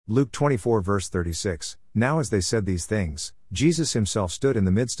Luke 24 verse 36, Now as they said these things, Jesus himself stood in the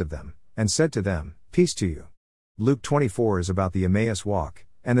midst of them, and said to them, Peace to you. Luke 24 is about the Emmaus walk,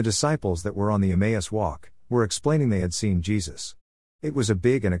 and the disciples that were on the Emmaus walk were explaining they had seen Jesus. It was a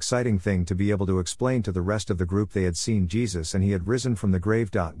big and exciting thing to be able to explain to the rest of the group they had seen Jesus and he had risen from the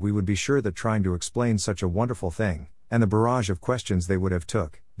grave. We would be sure that trying to explain such a wonderful thing, and the barrage of questions they would have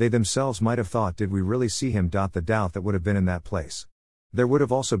took, they themselves might have thought, did we really see him? The doubt that would have been in that place. There would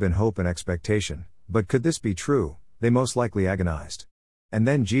have also been hope and expectation, but could this be true? They most likely agonized. And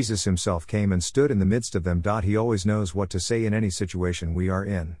then Jesus himself came and stood in the midst of them. He always knows what to say in any situation we are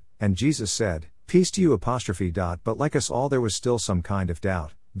in, and Jesus said, Peace to you But like us all there was still some kind of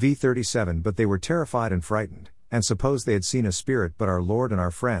doubt. V37 But they were terrified and frightened, and supposed they had seen a spirit. But our Lord and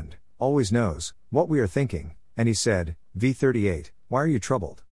our friend always knows what we are thinking, and he said, V38, Why are you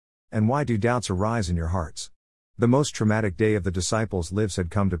troubled? And why do doubts arise in your hearts? The most traumatic day of the disciples' lives had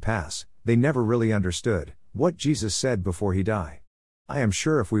come to pass. They never really understood what Jesus said before he died. I am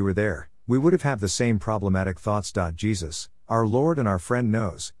sure if we were there, we would have had the same problematic thoughts. Jesus, our Lord and our friend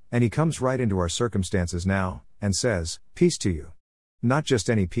knows, and he comes right into our circumstances now, and says, Peace to you. Not just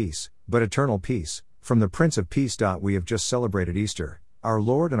any peace, but eternal peace, from the Prince of Peace. We have just celebrated Easter. Our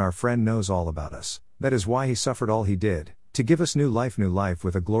Lord and our friend knows all about us. That is why he suffered all he did, to give us new life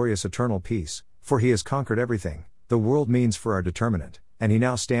with a glorious eternal peace, for he has conquered everything the world means for our determinant, and he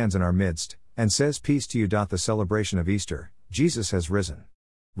now stands in our midst, and says peace to you. The celebration of Easter, Jesus has risen.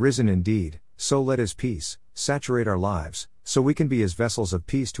 Risen indeed, so let his peace saturate our lives, so we can be his vessels of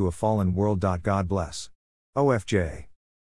peace to a fallen world. God bless. OFJ.